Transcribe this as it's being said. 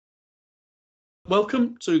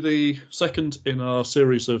Welcome to the second in our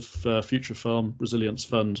series of Future Farm Resilience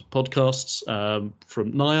Fund podcasts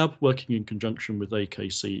from NIAB, working in conjunction with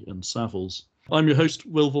AKC and Savills. I'm your host,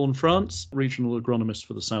 Will Vaughan-France, Regional Agronomist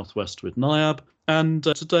for the Southwest with NIAB, and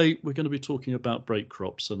today we're going to be talking about break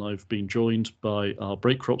crops, and I've been joined by our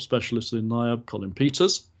break crop specialist in NIAB, Colin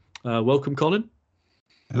Peters. Welcome, Colin.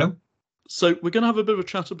 Hello. So we're going to have a bit of a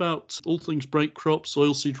chat about all things break crops,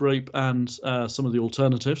 oilseed rape, and some of the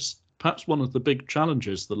alternatives. Perhaps one of the big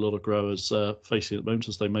challenges that a lot of growers are facing at the moment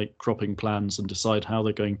as they make cropping plans and decide how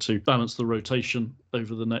they're going to balance the rotation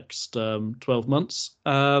over the next 12 months.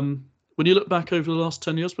 When you look back over the last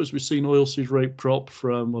 10 years, I suppose we've seen oilseed rape drop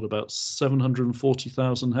from about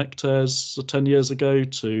 740,000 hectares 10 years ago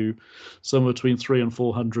to somewhere between 300 and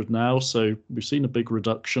 400 now. So we've seen a big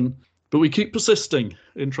reduction, but we keep persisting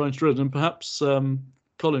in trying to do it. And perhaps,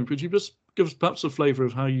 Colin, could you just give us perhaps a flavour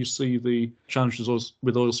of how you see the challenges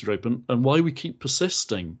with oilseed rape and why we keep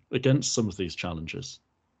persisting against some of these challenges?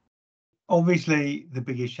 Obviously, the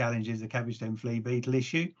biggest challenge is the cabbage stem flea beetle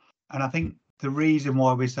issue. And I think the reason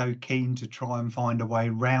why we're so keen to try and find a way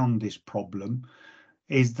around this problem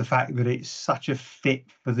is the fact that it's such a fit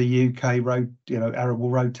for the UK arable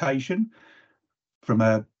rotation from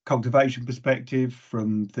a cultivation perspective,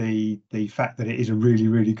 from the fact that it is a really,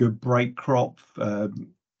 really good break crop,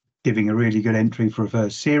 giving a really good entry for a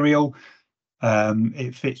first cereal.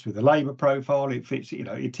 It fits with the labour profile. It fits,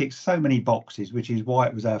 it ticks so many boxes, which is why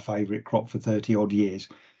it was our favourite crop for 30 odd years.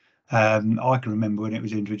 I can remember when it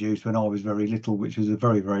was introduced when I was very little, which was a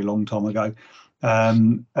very, very long time ago.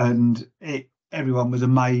 And everyone was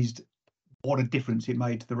amazed what a difference it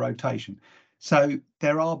made to the rotation. So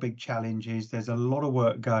there are big challenges. There's a lot of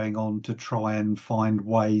work going on to try and find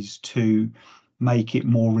ways to make it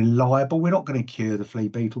more reliable. We're not going to cure the flea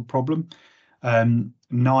beetle problem.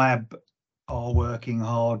 NIAB are working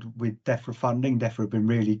hard with DEFRA funding. DEFRA have been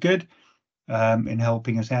really good in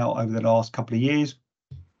helping us out over the last couple of years.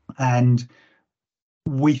 And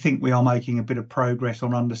we think we are making a bit of progress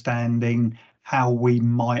on understanding how we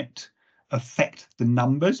might affect the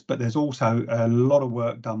numbers, but there's also a lot of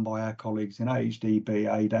work done by our colleagues in AHDB,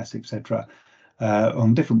 ADAS, etc.,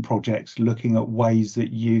 on different projects looking at ways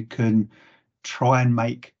that you can try and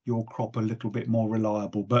make your crop a little bit more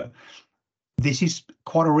reliable. But this is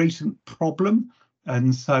quite a recent problem,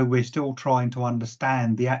 and so we're still trying to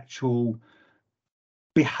understand the actual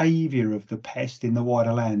behaviour of the pest in the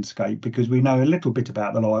wider landscape, because we know a little bit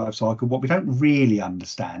about the life cycle. What we don't really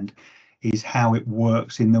understand is how it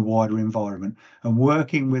works in the wider environment. And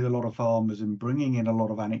working with a lot of farmers and bringing in a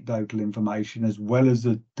lot of anecdotal information, as well as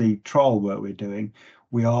the trial work we're doing,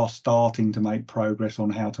 we are starting to make progress on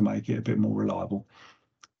how to make it a bit more reliable.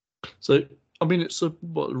 So, I mean, it's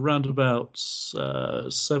around about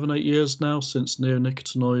 7-8 years now since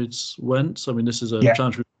neonicotinoids went. I mean, this is a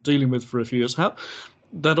challenge we've been dealing with for a few years.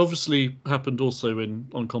 That obviously happened also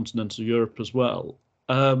on continental Europe as well.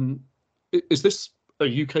 Is this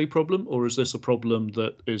a UK problem, or is this a problem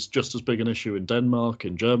that is just as big an issue in Denmark,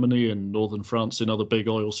 in Germany, in northern France, in other big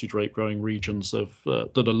oilseed rape growing regions that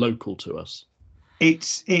are local to us?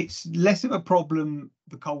 It's less of a problem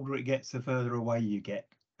the colder it gets, the further away you get,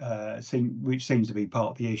 which seems to be part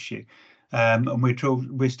of the issue. And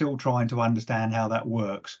we're still trying to understand how that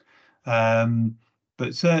works.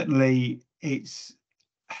 But certainly it's,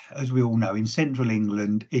 as we all know, in central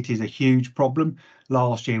England, it is a huge problem.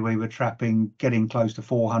 Last year we were getting close to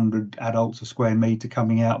 400 adults a square metre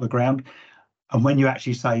coming out of the ground. And when you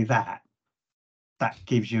actually say that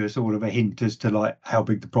gives you a sort of a hint as to like how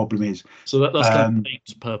big the problem is. So that's kind of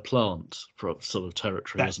 8 per plant sort of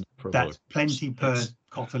territory, isn't it? That's plenty per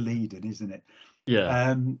cotyledon, isn't it?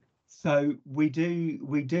 Yeah. So we do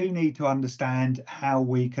need to understand how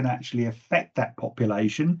we can actually affect that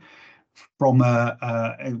population from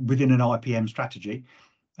within an IPM strategy.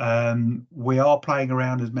 We are playing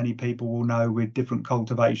around, as many people will know, with different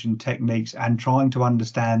cultivation techniques and trying to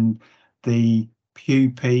understand the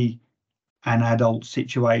pupae and adult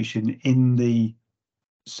situation in the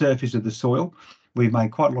surface of the soil. We've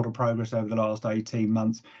made quite a lot of progress over the last 18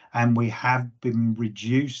 months, and we have been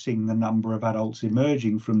reducing the number of adults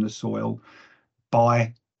emerging from the soil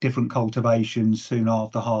by different cultivations soon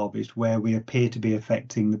after harvest, where we appear to be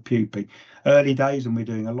affecting the pupae. Early days, and we're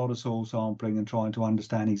doing a lot of soil sampling and trying to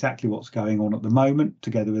understand exactly what's going on at the moment,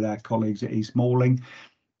 together with our colleagues at East Malling.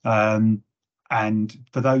 And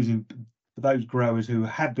for those growers who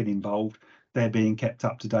have been involved, they're being kept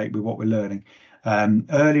up to date with what we're learning.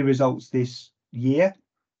 Early results this year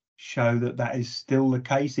show that is still the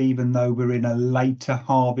case, even though we're in a later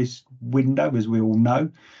harvest window, as we all know.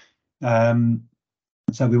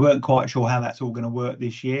 So we weren't quite sure how that's all going to work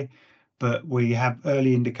this year, but we have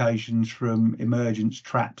early indications from emergence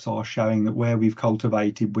traps are showing that where we've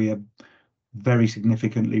cultivated, we have very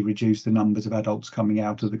significantly reduced the numbers of adults coming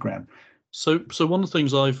out of the ground. So one of the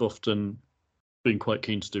things I've often been quite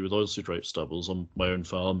keen to do with oilseed rape stubbles on my own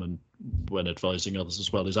farm and when advising others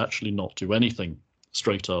as well is actually not do anything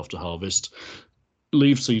straight after harvest.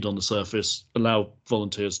 Leave seed on the surface, allow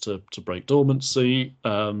volunteers to break dormancy,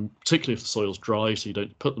 particularly if the soil's dry, so you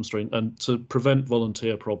don't put them straight, and to prevent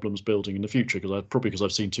volunteer problems building in the future. Because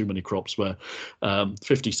I've seen too many crops where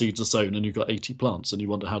 50 seeds are sown and you've got 80 plants, and you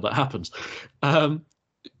wonder how that happens.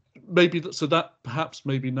 That perhaps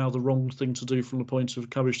maybe now the wrong thing to do from the point of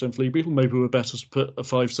cabbage stem flea beetle. Maybe we're better to put a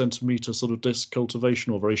 5 centimetre sort of disc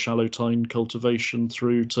cultivation or very shallow tine cultivation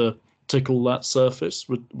through to tickle that surface.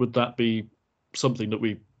 Would that be something that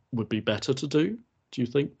we would be better to do, you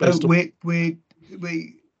think? We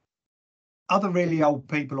other really old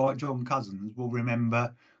people like John Cousins will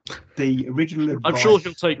remember the original advice. I'm sure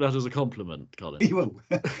he'll take that as a compliment, Colin. He will.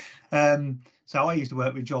 So I used to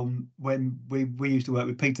work with John when we used to work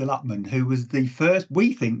with Peter Lutman, who was the first,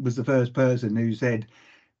 we think was the first person who said,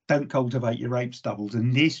 don't cultivate your rape stubbles.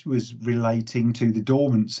 And this was relating to the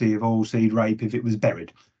dormancy of oilseed rape if it was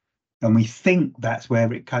buried. And we think that's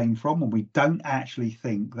where it came from. And we don't actually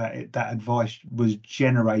think that that advice was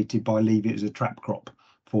generated by leave it as a trap crop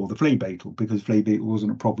for the flea beetle, because flea beetle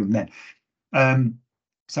wasn't a problem then.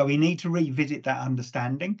 So we need to revisit that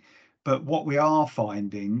understanding. But what we are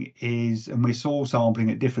finding is, and we're soil sampling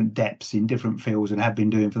at different depths in different fields and have been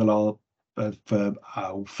doing for the last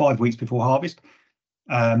 5 weeks before harvest.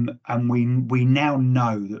 And we now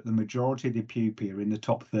know that the majority of the pupae are in the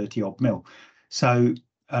top 30 odd mil. So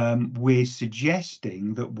we're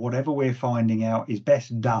suggesting that whatever we're finding out is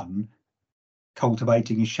best done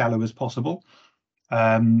cultivating as shallow as possible.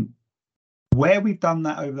 Where we've done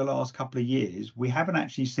that over the last couple of years, we haven't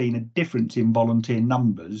actually seen a difference in volunteer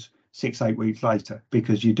numbers 6-8 weeks later,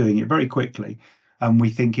 because you're doing it very quickly. And we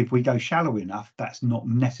think if we go shallow enough, that's not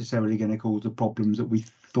necessarily going to cause the problems that we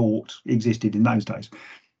thought existed in those days.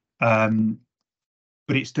 But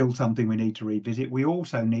it's still something we need to revisit. We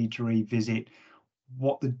also need to revisit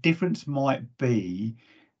what the difference might be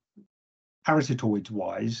parasitoids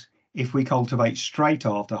wise if we cultivate straight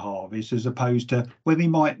after harvest, as opposed to when we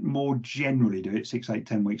might more generally do it 6, 8,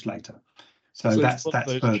 10 weeks later. So that's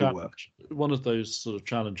further work. One of those sort of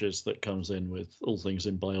challenges that comes in with all things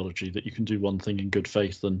in biology, that you can do one thing in good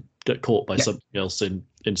faith and get caught by something else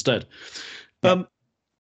instead.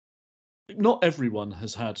 Not everyone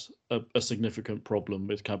has had a significant problem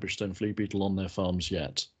with cabbage stem flea beetle on their farms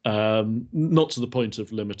yet. Not to the point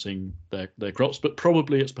of limiting their crops, but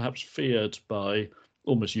probably it's perhaps feared by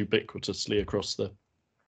almost ubiquitously across the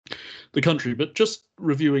country. But just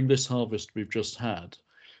reviewing this harvest we've just had,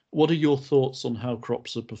 what are your thoughts on how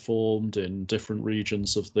crops have performed in different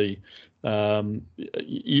regions of the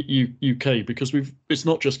UK? Because it's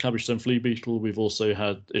not just cabbage stem flea beetle. We've also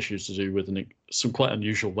had issues to do with some quite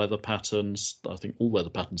unusual weather patterns. I think all weather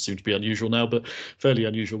patterns seem to be unusual now, but fairly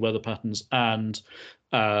unusual weather patterns. And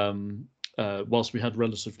whilst we had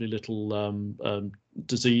relatively little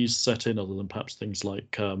disease set in, other than perhaps things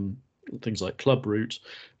like club root,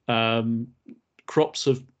 crops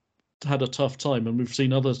have had a tough time, and we've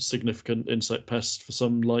seen other significant insect pests for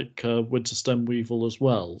some, like winter stem weevil as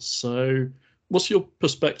well. So what's your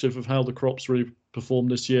perspective of how the crops really performed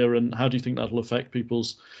this year, and how do you think that'll affect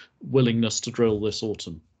people's willingness to drill this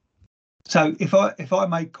autumn? So if I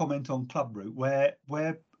may comment on club root, where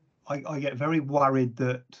I get very worried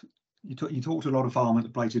that you talk to a lot of farmers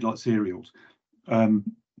at places like cereals.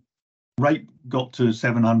 Rape got to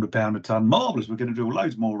 £700 a tonne. Marvellous, we're going to drill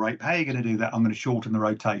loads more rape. How are you going to do that? I'm going to shorten the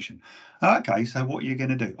rotation. Okay, so what are you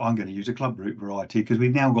going to do? I'm going to use a club root variety, because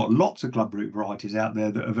we've now got lots of club root varieties out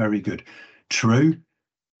there that are very good. True,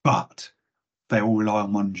 but they all rely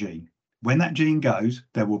on one gene. When that gene goes,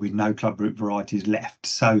 there will be no club root varieties left.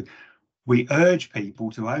 So we urge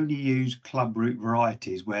people to only use club root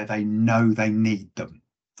varieties where they know they need them.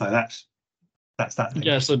 So that's that thing.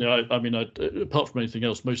 Yes, and I mean, apart from anything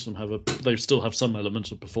else, most of them they still have some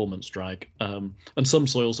element of performance drag, and some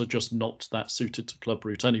soils are just not that suited to club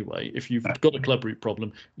root anyway. If you've got a club root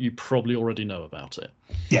problem, you probably already know about it.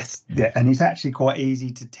 Yes, yeah, and it's actually quite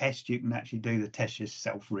easy to test. You can actually do the test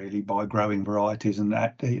yourself, really, by growing varieties and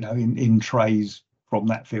that, in trays from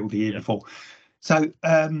that field the year before. So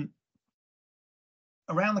around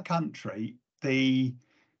the country, the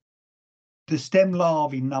stem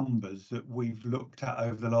larvae numbers that we've looked at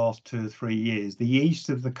over the last 2 or 3 years, the east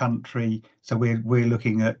of the country, so we're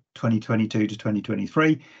looking at 2022 to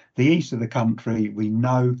 2023, the east of the country we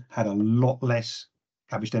know had a lot less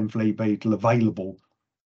cabbage stem flea beetle available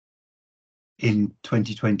in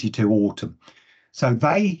 2022 autumn. So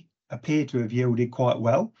they appear to have yielded quite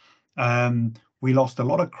well. We lost a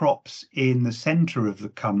lot of crops in the centre of the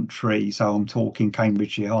country. So I'm talking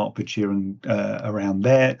Cambridgeshire, Hertfordshire and around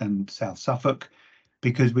there, and South Suffolk,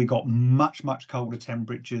 because we got much colder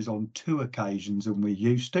temperatures on 2 occasions than we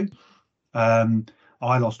used to.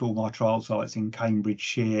 I lost all my trial sites in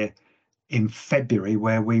Cambridgeshire in February,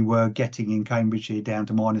 where we were getting in Cambridgeshire down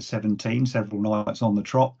to -17 several nights on the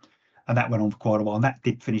trot, and that went on for quite a while, and that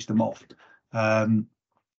did finish them off.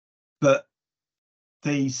 But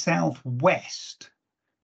the southwest,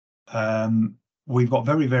 we've got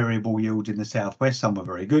very variable yields in the southwest. Some are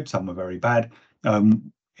very good, some are very bad.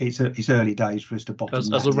 It's early days for us to bottom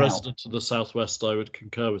that out. As a resident of the southwest, I would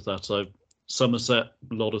concur with that. Somerset,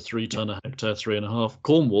 a lot of 3 tonne a hectare, 3.5.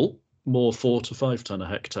 Cornwall, more 4 to 5 tonne a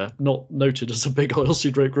hectare. Not noted as a big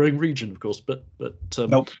oilseed rape growing region, of course, but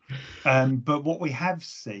nope. But what we have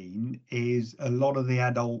seen is a lot of the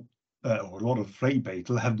adult or a lot of flea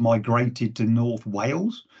beetle have migrated to North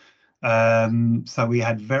Wales. So we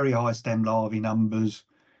had very high stem larvae numbers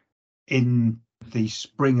in the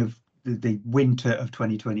spring of the winter of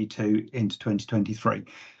 2022 into 2023.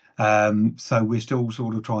 So we're still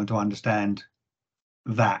sort of trying to understand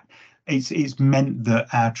that. It's meant that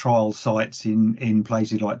our trial sites in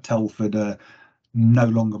places like Telford are no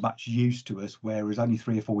longer much use to us, whereas only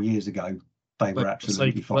 3 or 4 years ago they were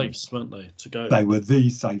absolutely fine. Place, weren't they, to go? They were the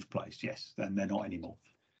safe place, yes, and they're not anymore.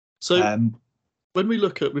 So when we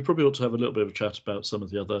look at, we probably ought to have a little bit of a chat about some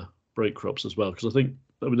of the other break crops as well, because I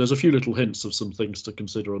mean, there's a few little hints of some things to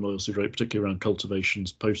consider on oilseed rape, particularly around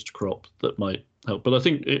cultivations post-crop, that might help. But I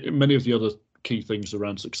think many of the other key things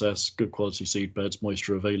around success, good quality seed beds,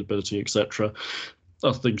 moisture availability, etc.,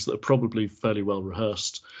 are things that are probably fairly well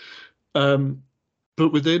rehearsed.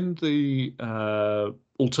 But within the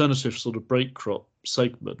alternative sort of break crop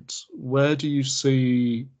segment, where do you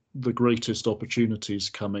see the greatest opportunities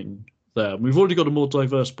coming there? We've already got a more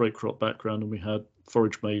diverse break crop background, and we had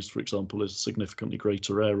forage maize, for example, is a significantly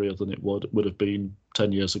greater area than it would have been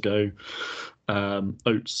 10 years ago.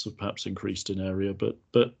 Oats have perhaps increased in area, but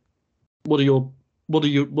what are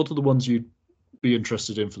the ones you'd be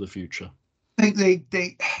interested in for the future? I think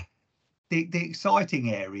the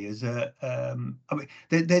exciting areas are, I mean,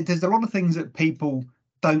 there's a lot of things that people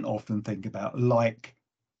don't often think about, like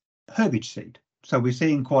herbage seed. So we're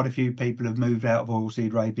seeing quite a few people have moved out of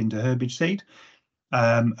oilseed rape into herbage seed.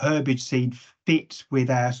 Herbage seed fits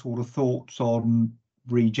with our sort of thoughts on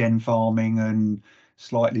regen farming and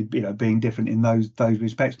slightly, being different in those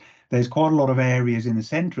respects. There's quite a lot of areas in the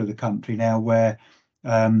centre of the country now where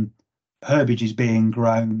herbage is being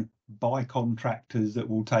grown by contractors that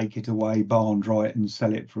will take it away, barn dry it, and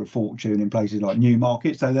sell it for a fortune in places like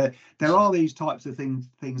Newmarket. So there are these types of things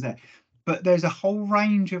there. But there's a whole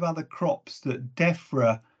range of other crops that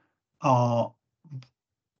DEFRA are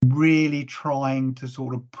really trying to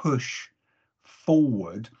sort of push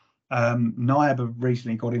forward. NIAB have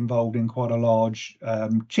recently got involved in quite a large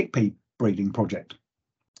chickpea breeding project.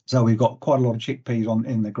 So we've got quite a lot of chickpeas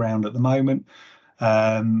in the ground at the moment.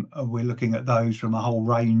 We're looking at those from a whole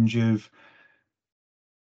range of,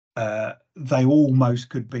 they almost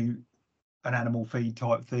could be an animal feed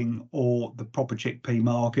type thing or the proper chickpea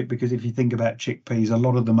market, because if you think about chickpeas, a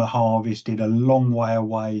lot of them are harvested a long way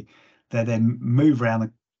away. They then move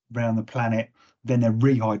around the planet, then they're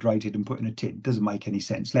rehydrated and put in a tin. Doesn't make any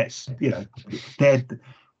sense. They're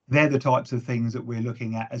the types of things that we're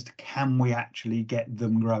looking at as to, can we actually get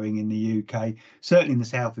them growing in the UK, certainly in the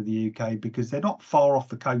south of the UK, because they're not far off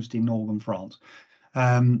the coast in northern France.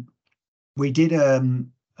 We did,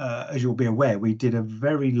 as you'll be aware, we did a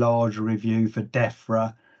very large review for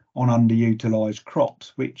DEFRA on underutilised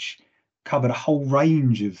crops, which covered a whole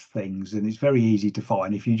range of things, and it's very easy to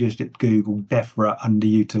find. If you just Google DEFRA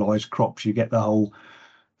underutilised crops, you get the whole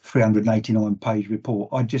 389-page report.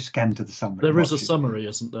 I just scanned to the summary. There is a summary,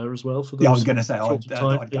 isn't there, as well? For those, yeah, I was going to say I'd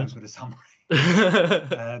go for the summary.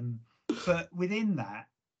 But within that,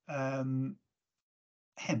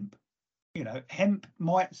 hemp. Hemp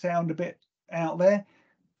might sound a bit out there,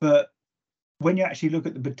 but when you actually look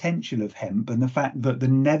at the potential of hemp and the fact that the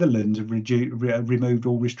Netherlands have removed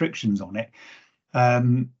all restrictions on it,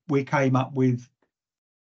 we came up with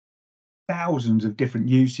thousands of different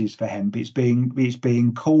uses for hemp. It's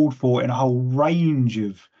being called for in a whole range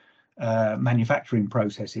of manufacturing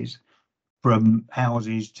processes, from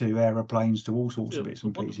houses to aeroplanes to all sorts of bits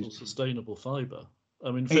and pieces. Sustainable fibre.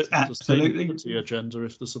 I mean, it's absolutely the sustainability agenda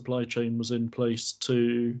if the supply chain was in place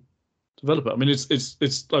to develop it. I mean, I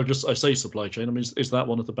say supply chain. I mean, is that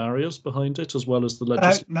one of the barriers behind it, as well as the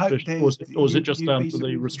legislation, or is it just down to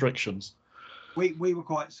the restrictions? We were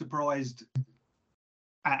quite surprised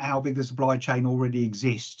at how big the supply chain already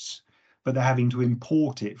exists, but they're having to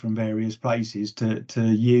import it from various places to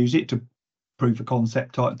use it, to proof of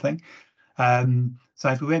concept type thing. So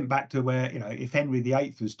if we went back to where, if Henry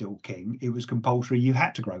VIII was still king, it was compulsory, you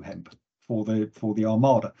had to grow hemp for the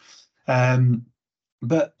Armada.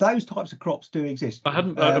 But those types of crops do exist. I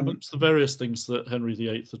hadn't, amongst the various things that Henry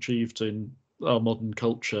VIII achieved in our modern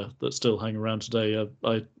culture that still hang around today,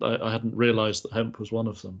 I hadn't realised that hemp was one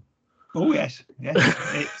of them. Oh yes.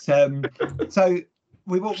 It's so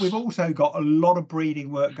we've also got a lot of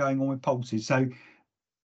breeding work going on with pulses. So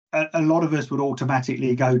a lot of us would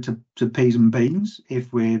automatically go to peas and beans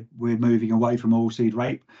if we're moving away from oilseed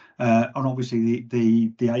rape, and obviously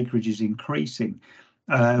the acreage is increasing,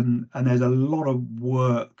 and there's a lot of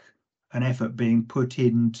work and effort being put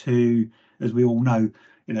into, as we all know,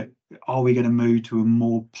 are we going to move to a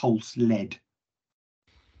more pulse-led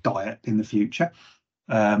diet in the future,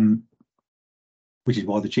 which is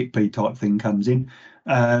why the chickpea type thing comes in.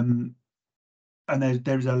 And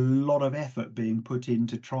there's a lot of effort being put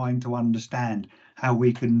into trying to understand how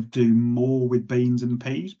we can do more with beans and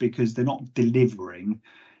peas, because they're not delivering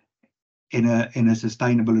in a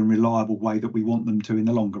sustainable and reliable way that we want them to in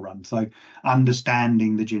the longer run. So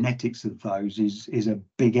understanding the genetics of those is a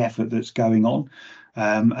big effort that's going on.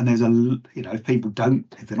 And there's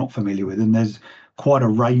if they're not familiar with them, there's quite a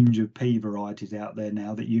range of pea varieties out there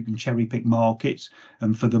now that you can cherry pick markets.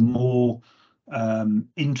 And for the more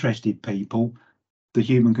interested people, the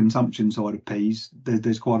human consumption side of peas,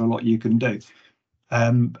 there's quite a lot you can do.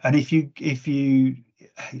 And if you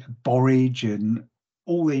borage and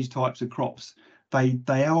all these types of crops,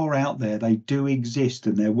 they are out there, they do exist,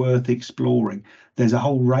 and they're worth exploring. There's a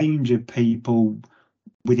whole range of people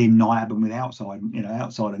within NIAB and outside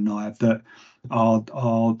of NIAB that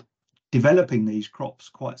are developing these crops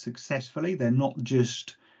quite successfully. They're not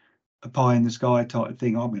just a pie in the sky type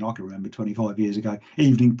thing. I mean, I can remember 25 years ago,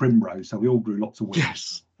 evening primrose, so we all grew lots of weeds,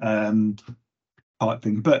 yes, type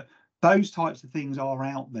thing. But those types of things are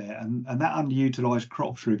out there, and that underutilized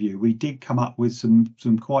crops review, we did come up with some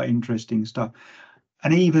quite interesting stuff.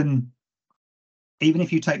 And even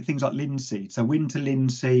if you take things like linseed, so winter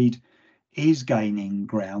linseed is gaining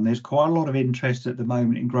ground. There's quite a lot of interest at the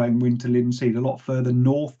moment in growing winter linseed a lot further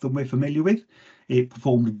north than we're familiar with. It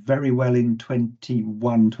performed very well in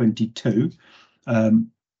 21-22,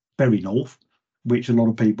 very north, which a lot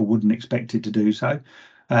of people wouldn't expect it to do so.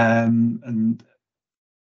 And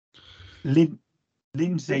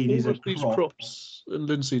linseed is a crop. These crops, and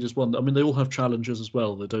linseed is one. I mean, they all have challenges as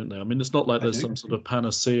well, don't they? I mean, it's not like there's some sort of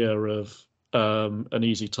panacea of an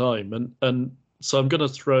easy time. And so I'm going to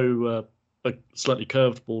throw a slightly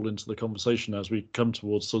curved ball into the conversation as we come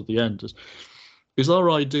towards sort of the end. Is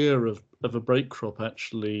our idea of a break crop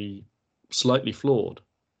actually slightly flawed?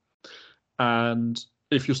 And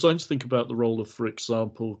if you're starting to think about the role of, for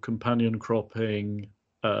example, companion cropping,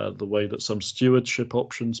 the way that some stewardship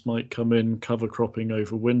options might come in, cover cropping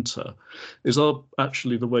over winter, are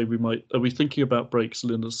we thinking about breaks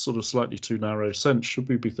in a sort of slightly too narrow sense? Should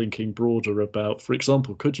we be thinking broader about, for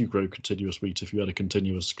example, could you grow continuous wheat if you had a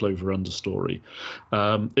continuous clover understory?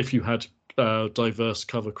 If you had diverse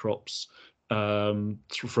cover crops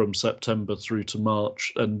from September through to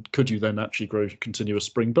March, and could you then actually grow continuous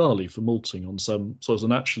spring barley for malting on some soils,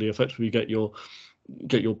 and actually effectively get your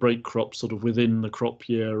break crop sort of within the crop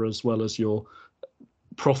year, as well as your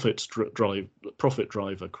profit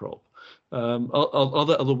driver crop? Are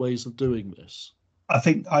there other ways of doing this? I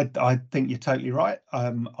think you're totally right.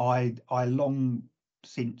 I long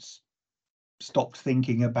since stopped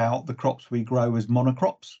thinking about the crops we grow as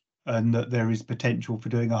monocrops, and that there is potential for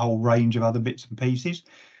doing a whole range of other bits and pieces.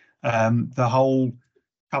 The whole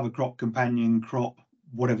cover crop, companion crop,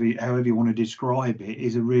 however you want to describe it,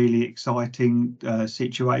 is a really exciting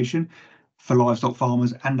situation for livestock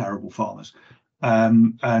farmers and arable farmers.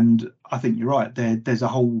 And I think you're right. There's a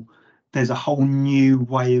whole new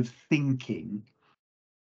way of thinking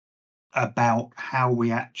about how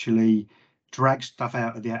we actually drag stuff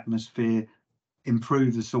out of the atmosphere,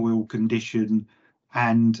 improve the soil condition,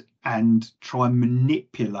 and try and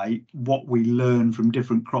manipulate what we learn from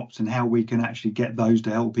different crops and how we can actually get those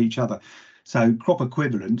to help each other. So crop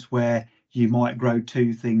equivalents, where you might grow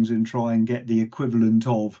two things and try and get the equivalent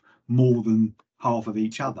of more than half of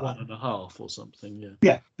each other. 1.5 or something, yeah.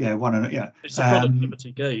 Yeah, yeah. It's a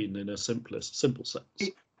productivity gain in a simple sense.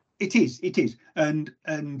 It is. And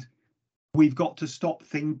we've got to stop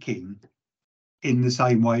thinking in the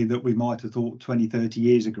same way that we might have thought 20, 30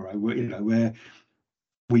 years ago, where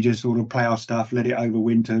we just sort of plough stuff, let it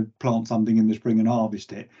overwinter, plant something in the spring and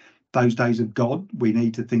harvest it. Those days have gone. We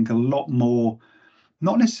need to think a lot more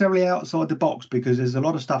not necessarily outside the box, because there's a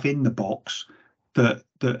lot of stuff in the box that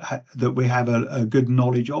we have a good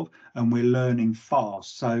knowledge of, and we're learning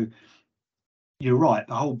fast. So you're right,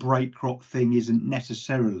 the whole break crop thing isn't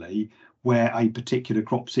necessarily where a particular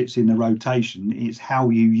crop sits in the rotation. It's how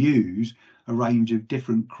you use a range of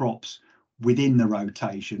different crops within the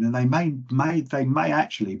rotation, and they may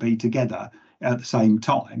actually be together at the same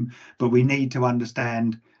time, but we need to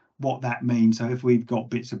understand what that means. So if we've got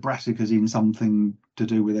bits of brassicas in something to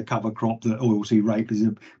do with a cover crop, that oilseed rape is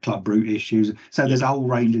a club root issues. So there's a whole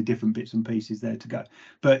range of different bits and pieces there to go.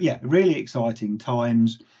 But yeah, really exciting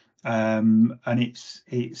times. And it's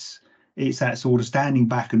that sort of standing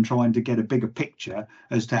back and trying to get a bigger picture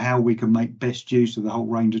as to how we can make best use of the whole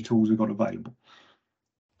range of tools we've got available.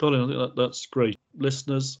 Colin, I think that's great.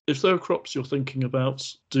 Listeners, if there are crops you're thinking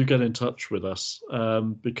about, do get in touch with us,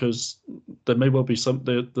 because there may well be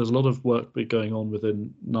there's a lot of work going on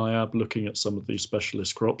within NIAB looking at some of these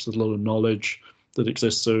specialist crops. There's a lot of knowledge that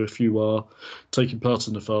exists. So if you are taking part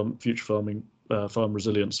in the Future Farming Farm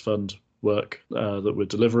Resilience Fund work that we're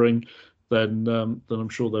delivering, then I'm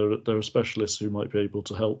sure there are specialists who might be able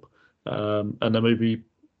to help, and there may be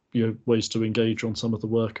ways to engage on some of the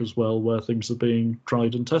work as well where things are being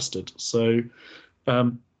tried and tested. So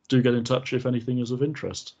do get in touch if anything is of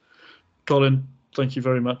interest. Colin, thank you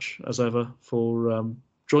very much as ever for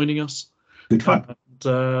joining us. Good fun.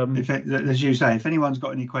 And, as you say, if anyone's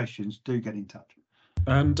got any questions, do get in touch.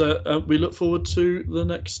 And we look forward to the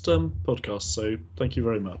next podcast. So thank you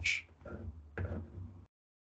very much.